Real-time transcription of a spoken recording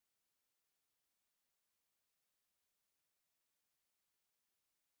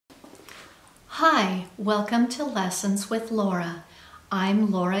Hi, welcome to Lessons with Laura.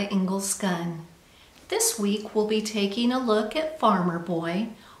 I'm Laura Ingalls Wilder. This week we'll be taking a look at Farmer Boy,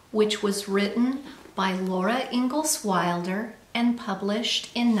 which was written by Laura Ingalls Wilder and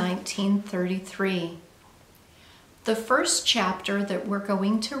published in 1933. The first chapter that we're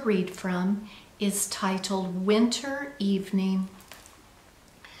going to read from is titled Winter Evening.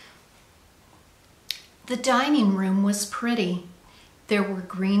 The dining room was pretty. There were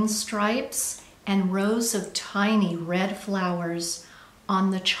green stripes and rows of tiny red flowers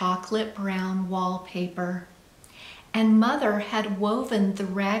on the chocolate brown wallpaper, and Mother had woven the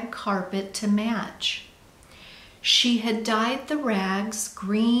rag carpet to match. She had dyed the rags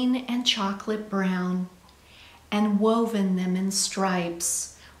green and chocolate brown and woven them in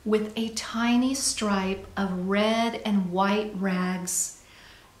stripes with a tiny stripe of red and white rags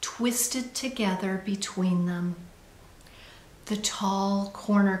twisted together between them. The tall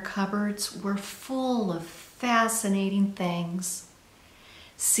corner cupboards were full of fascinating things: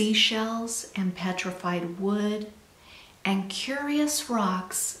 seashells and petrified wood, and curious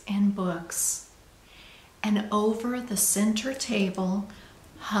rocks and books. And over the center table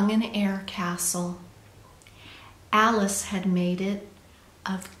hung an air castle. Alice had made it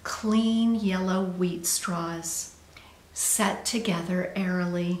of clean yellow wheat straws, set together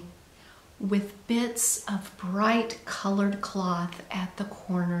airily, with bits of bright colored cloth at the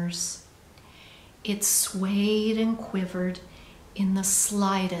corners. It swayed and quivered in the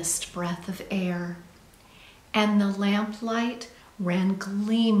slightest breath of air, and the lamplight ran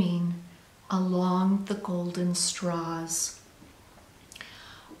gleaming along the golden straws.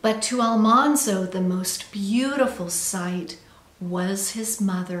 But to Almanzo the most beautiful sight was his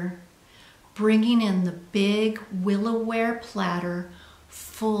mother, bringing in the big willow-ware platter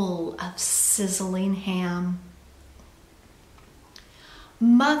full of sizzling ham.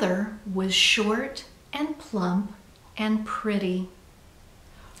 Mother was short and plump and pretty.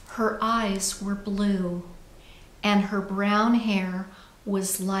 Her eyes were blue, and her brown hair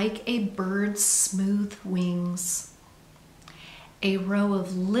was like a bird's smooth wings. A row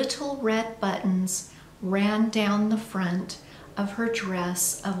of little red buttons ran down the front of her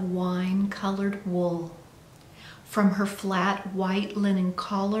dress of wine-colored wool, from her flat white linen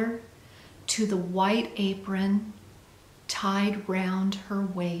collar to the white apron tied round her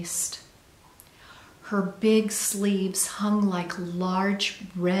waist. Her big sleeves hung like large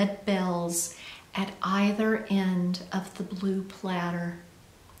red bells at either end of the blue platter.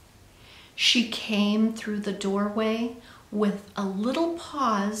 She came through the doorway with a little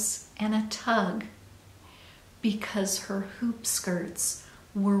pause and a tug, because her hoop skirts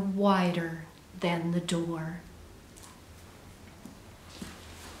were wider than the door.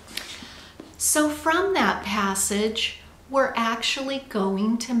 So from that passage, we're actually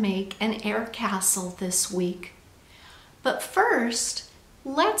going to make an air castle this week. But first,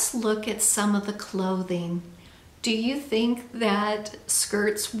 let's look at some of the clothing. Do you think that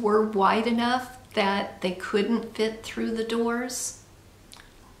skirts were wide enough that they couldn't fit through the doors?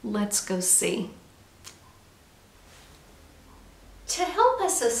 Let's go see. To help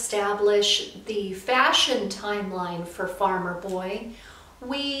us establish the fashion timeline for Farmer Boy,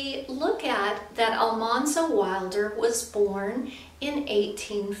 we look at that Almanzo Wilder was born in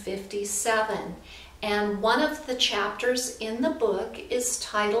 1857, and one of the chapters in the book is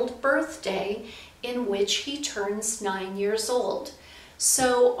titled Birthday, in which he turns 9 years old.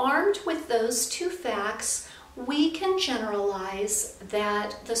 So armed with those two facts, we can generalize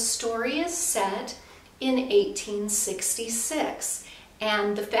that the story is set in 1866,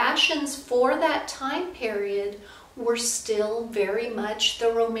 and the fashions for that time period were still very much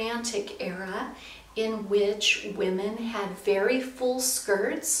the Romantic era, in which women had very full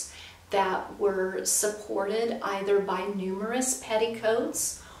skirts that were supported either by numerous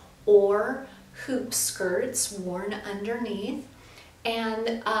petticoats or hoop skirts worn underneath,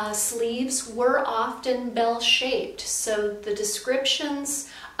 and sleeves were often bell-shaped. So the descriptions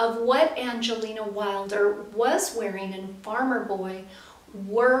of what Angelina Wilder was wearing in Farmer Boy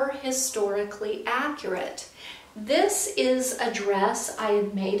were historically accurate. This is a dress I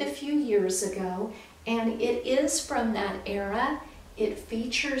had made a few years ago, and it is from that era. It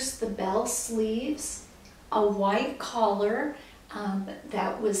features the bell sleeves, a white collar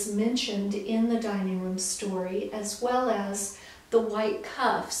that was mentioned in the dining room story, as well as the white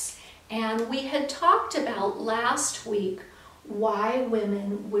cuffs. And we had talked about last week why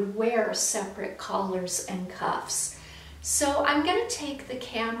women would wear separate collars and cuffs. So I'm going to take the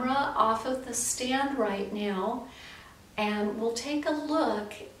camera off of the stand right now, and we'll take a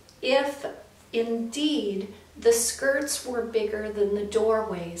look if indeed the skirts were bigger than the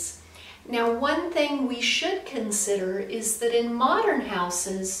doorways. Now, one thing we should consider is that in modern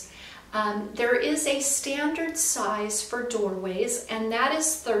houses, there is a standard size for doorways, and that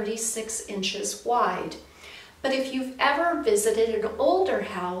is 36 inches wide. But if you've ever visited an older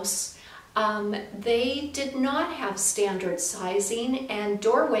house, they did not have standard sizing, and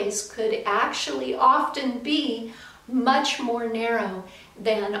doorways could actually often be much more narrow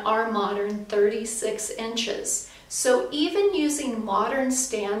than our modern 36 inches. So even using modern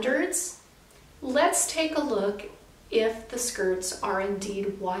standards, let's take a look if the skirts are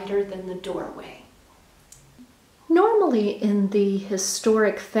indeed wider than the doorway. Normally in the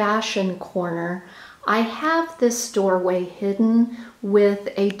historic fashion corner, I have this doorway hidden with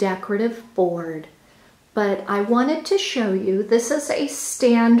a decorative board, but I wanted to show you this is a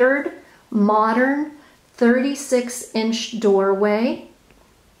standard modern 36-inch doorway,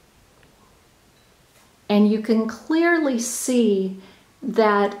 and you can clearly see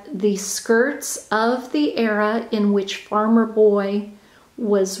that the skirts of the era in which Farmer Boy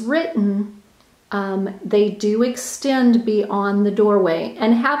was written, they do extend beyond the doorway.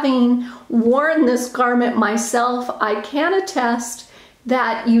 And having worn this garment myself, I can attest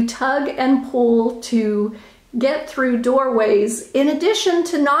that you tug and pull to get through doorways, in addition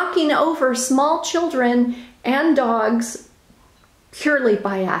to knocking over small children and dogs purely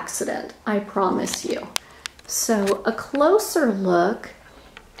by accident, I promise you. So a closer look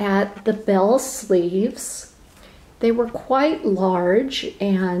at the bell sleeves. They were quite large,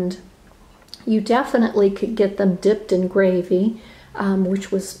 and you definitely could get them dipped in gravy,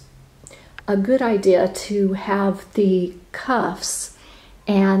 which was a good idea to have the cuffs.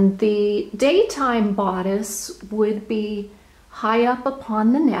 And the daytime bodice would be high up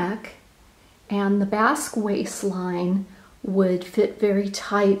upon the neck, and the basque waistline would fit very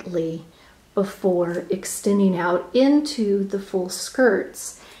tightly before extending out into the full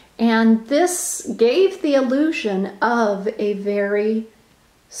skirts. And this gave the illusion of a very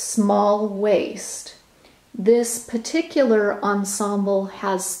small waist. This particular ensemble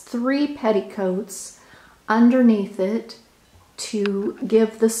has 3 petticoats underneath it to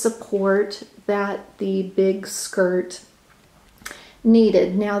give the support that the big skirt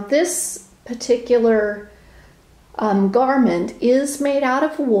needed. Now, this particular garment is made out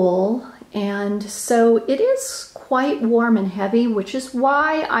of wool, and so it is quite warm and heavy, which is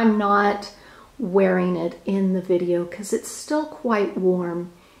why I'm not wearing it in the video, because it's still quite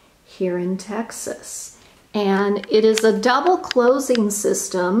warm here in Texas. And it is a double closing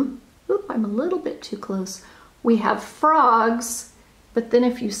system. Oop, I'm a little bit too close. We have frogs, but then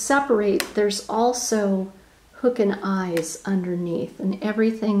if you separate, there's also hook and eyes underneath, and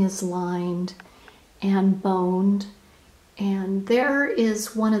everything is lined and boned. And there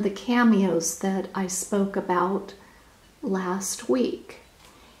is one of the cameos that I spoke about last week.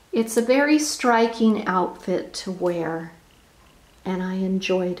 It's a very striking outfit to wear, and I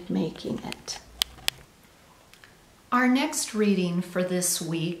enjoyed making it. Our next reading for this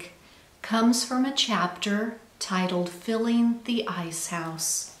week comes from a chapter titled Filling the Ice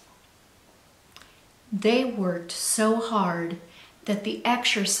House. They worked so hard that the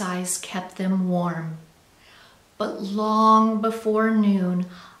exercise kept them warm. But long before noon,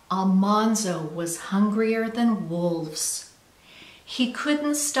 Almanzo was hungrier than wolves. He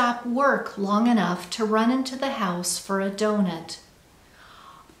couldn't stop work long enough to run into the house for a donut.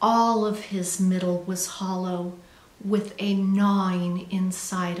 All of his middle was hollow, with a gnawing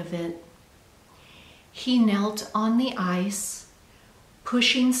inside of it. He knelt on the ice,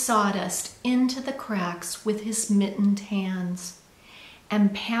 pushing sawdust into the cracks with his mittened hands,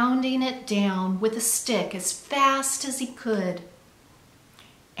 and pounding it down with a stick as fast as he could.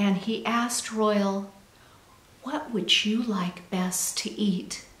 And he asked Royal, "What would you like best to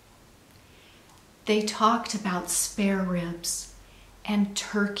eat?" They talked about spare ribs and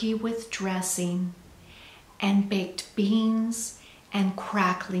turkey with dressing and baked beans and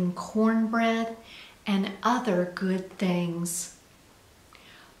crackling cornbread and other good things.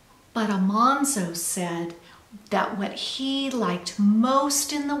 But Almanzo said that what he liked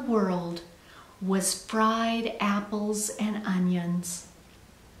most in the world was fried apples and onions.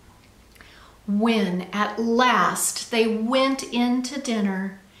 When at last they went in to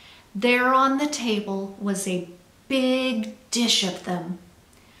dinner, there on the table was a big dish of them.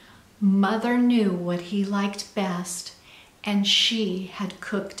 Mother knew what he liked best, and she had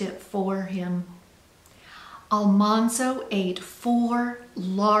cooked it for him. Almanzo ate 4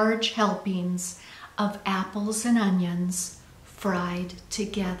 large helpings of apples and onions fried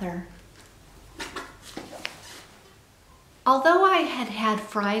together. Although I had had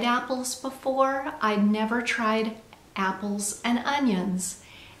fried apples before, I'd never tried apples and onions,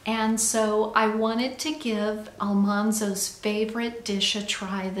 And so I wanted to give Almanzo's favorite dish a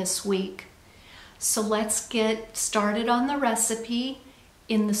try this week. So let's get started on the recipe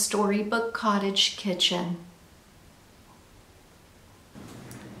in the Storybook Cottage kitchen.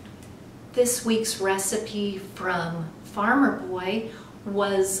 This week's recipe from Farmer Boy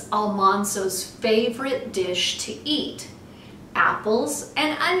was Almanzo's favorite dish to eat, apples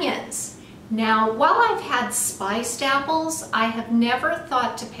and onions. Now, while I've had spiced apples, I have never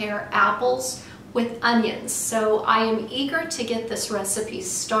thought to pair apples with onions. So I am eager to get this recipe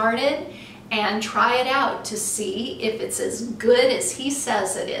started and try it out to see if it's as good as he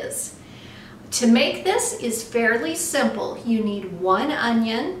says it is. To make this is fairly simple. You need 1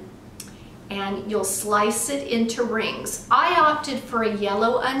 onion and you'll slice it into rings. I opted for a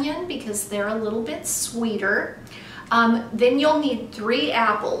yellow onion because they're a little bit sweeter. Then you'll need 3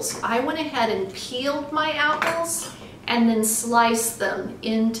 apples. I went ahead and peeled my apples and then sliced them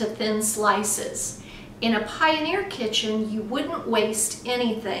into thin slices. In a Pioneer kitchen, you wouldn't waste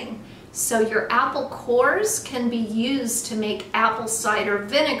anything. So your apple cores can be used to make apple cider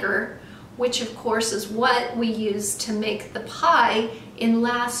vinegar, which of course is what we used to make the pie in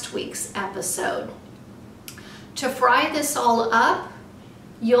last week's episode. To fry this all up,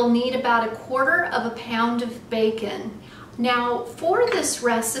 you'll need about 1/4 pound of bacon. Now, for this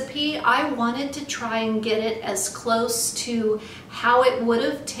recipe, I wanted to try and get it as close to how it would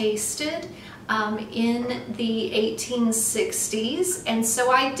have tasted in the 1860s, and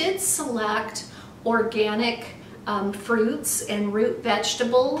so I did select organic fruits and root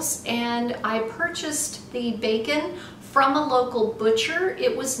vegetables, and I purchased the bacon from a local butcher.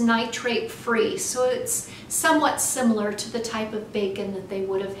 It was nitrate free, so it's somewhat similar to the type of bacon that they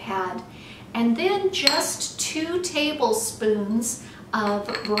would have had. And then just 2 tablespoons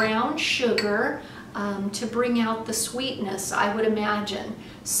of brown sugar to bring out the sweetness, I would imagine.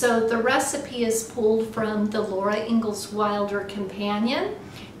 So the recipe is pulled from the Laura Ingalls Wilder Companion,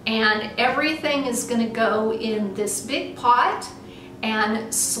 and everything is going to go in this big pot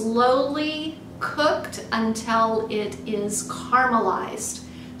and slowly cooked until it is caramelized.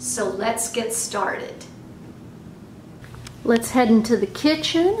 So let's get started. Let's head into the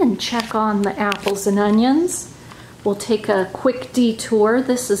kitchen and check on the apples and onions. We'll take a quick detour.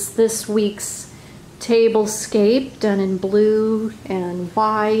 This is this week's tablescape, done in blue and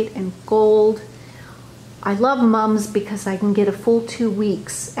white and gold. I love mums because I can get a full 2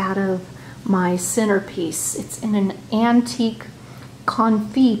 weeks out of my centerpiece. It's in an antique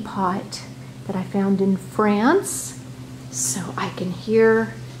confit pot that I found in France, so I can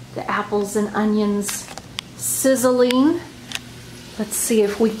hear the apples and onions sizzling. Let's see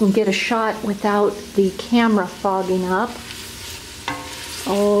if we can get a shot without the camera fogging up.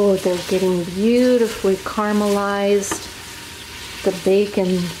 Oh, they're getting beautifully caramelized. The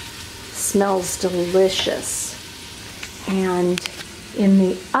bacon smells delicious. And in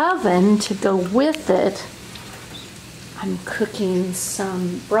the oven to go with it, I'm cooking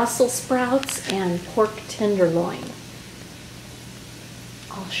some Brussels sprouts and pork tenderloin.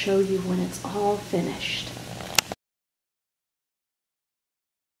 I'll show you when it's all finished.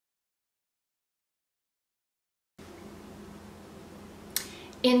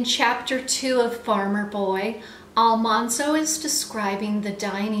 In Chapter 2 of Farmer Boy, Almanzo is describing the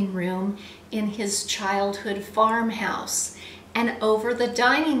dining room in his childhood farmhouse, and over the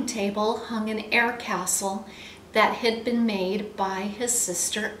dining table hung an air castle that had been made by his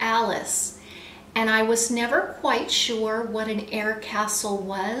sister Alice. And I was never quite sure what an air castle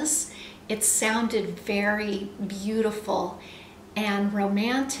was. It sounded very beautiful and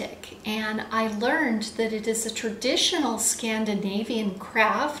romantic, and I learned that it is a traditional Scandinavian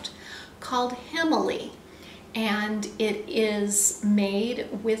craft called hemily, and it is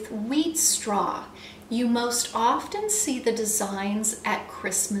made with wheat straw. You most often see the designs at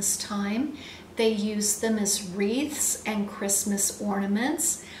Christmas time. They use them as wreaths and Christmas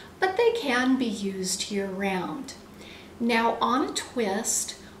ornaments, but they can be used year-round. Now, on a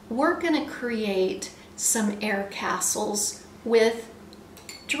twist, we're going to create some air castles with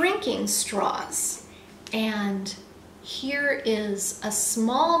drinking straws. And here is a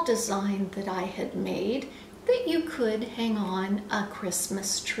small design that I had made that you could hang on a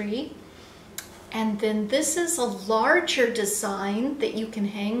Christmas tree. And then this is a larger design that you can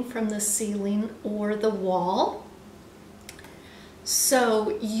hang from the ceiling or the wall.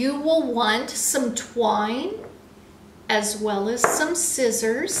 So you will want some twine as well as some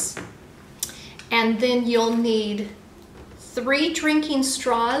scissors. And then you'll need 3 drinking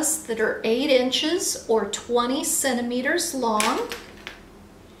straws that are 8 inches or 20 centimeters long,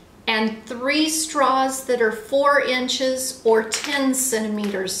 and and 3 straws that are 4 inches or 10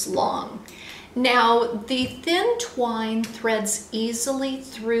 centimeters long. Now, the thin twine threads easily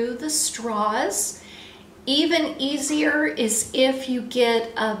through the straws. Even easier is if you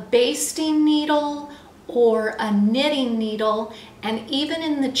get a basting needle or a knitting needle, and even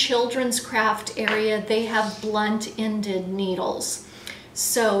in the children's craft area, they have blunt-ended needles.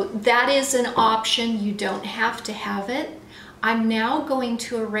 So that is an option. You don't have to have it. I'm now going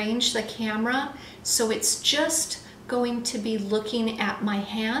to arrange the camera so it's just going to be looking at my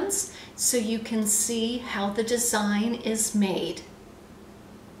hands so you can see how the design is made.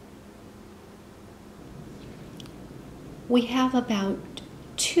 We have about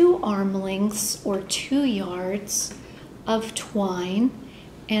 2 arm lengths or 2 yards of twine,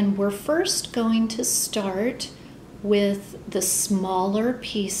 and we're first going to start with the smaller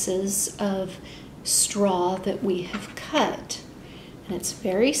pieces of straw that we have cut. And it's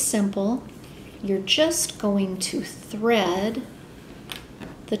very simple. You're just going to thread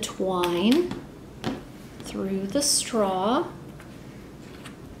the twine through the straw,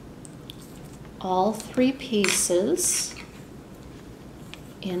 all 3 pieces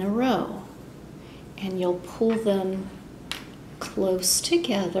in a row, and you'll pull them close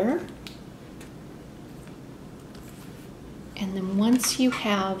together. And then once you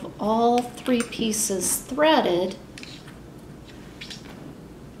have all 3 pieces threaded,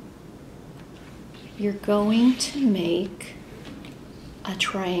 you're going to make a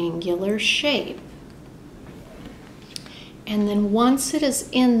triangular shape. And then once it is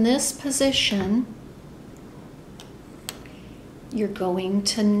in this position, you're going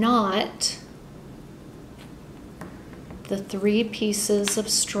to knot the 3 pieces of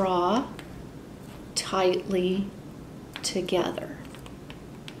straw tightly together.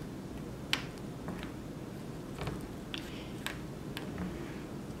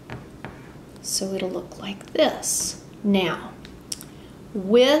 So it'll look like this. Now,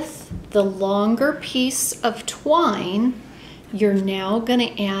 with the longer piece of twine, you're now going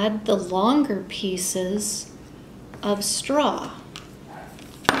to add the longer pieces of straw.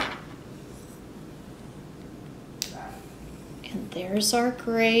 And there's our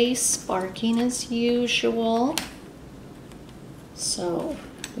gray sparking as usual. So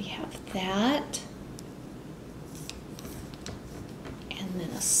we have that. And then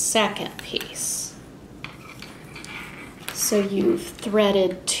a second piece. So you've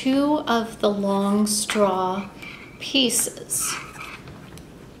threaded 2 of the long straw pieces,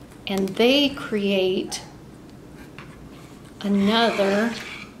 and they create another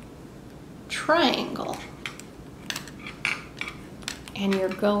triangle. And you're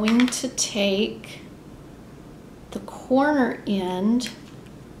going to take the corner end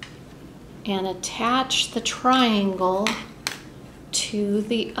and attach the triangle to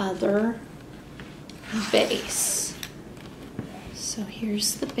the other base. So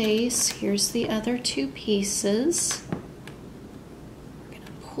here's the base, here's the other 2 pieces. We're going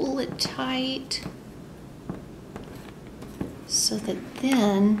to pull it tight so that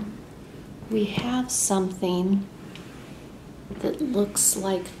then we have something that looks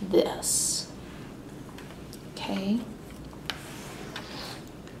like this. Okay?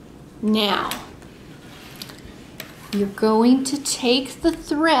 Now, you're going to take the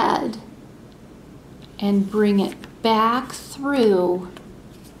thread and bring it back through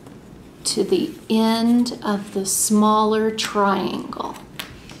to the end of the smaller triangle.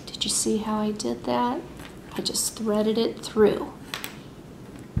 Did you see how I did that? I just threaded it through,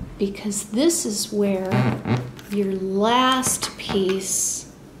 because this is where your last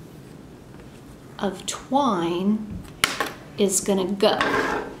piece of twine is going to go.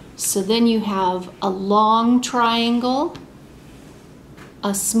 So then you have a long triangle,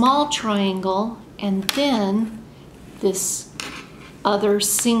 a small triangle, and then this other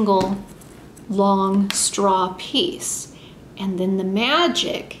single long straw piece. And then the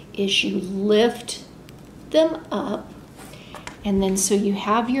magic is you lift them up, and then so you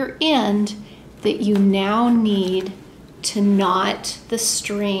have your end that you now need to knot the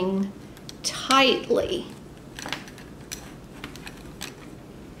string tightly.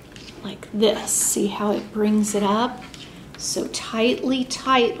 Like this. See how it brings it up? So tightly,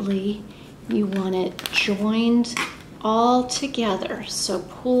 tightly, you want it joined all together. So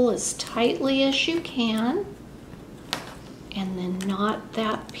pull as tightly as you can and then knot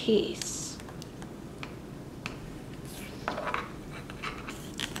that piece.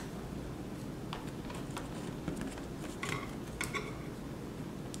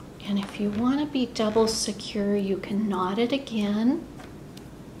 And if you want to be double secure, you can knot it again.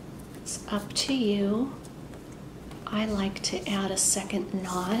 It's up to you. I like to add a second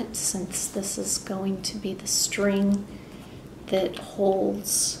knot since this is going to be the string that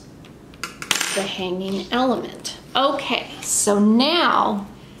holds the hanging element. Okay, so now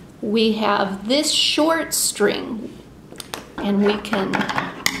we have this short string and we can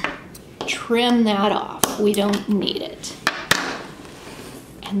trim that off. We don't need it.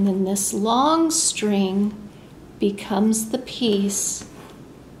 And then this long string becomes the piece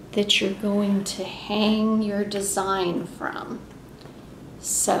that you're going to hang your design from.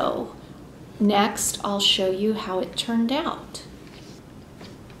 So next I'll show you how it turned out.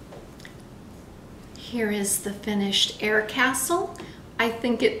 Here is the finished air castle. I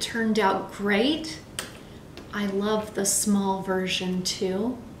think it turned out great. I love the small version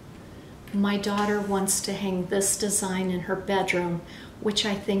too. My daughter wants to hang this design in her bedroom, which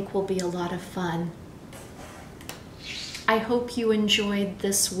I think will be a lot of fun. I hope you enjoyed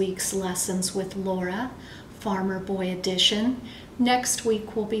this week's lessons with Laura, Farmer Boy Edition. Next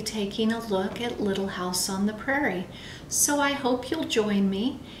week we'll be taking a look at Little House on the Prairie. So I hope you'll join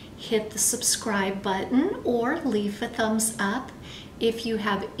me. Hit the subscribe button or leave a thumbs up. If you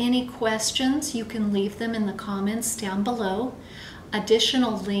have any questions, you can leave them in the comments down below.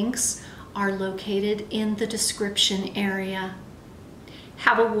 Additional links are located in the description area.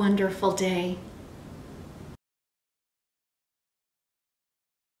 Have a wonderful day.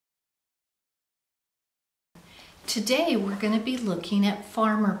 Today we're going to be looking at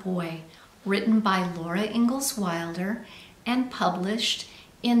Farmer Boy, written by Laura Ingalls Wilder and published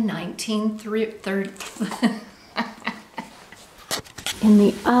in 1930. In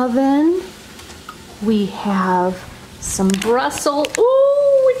the oven we have some Brussels.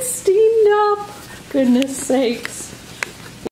 Oh, it's steamed up. Goodness sakes.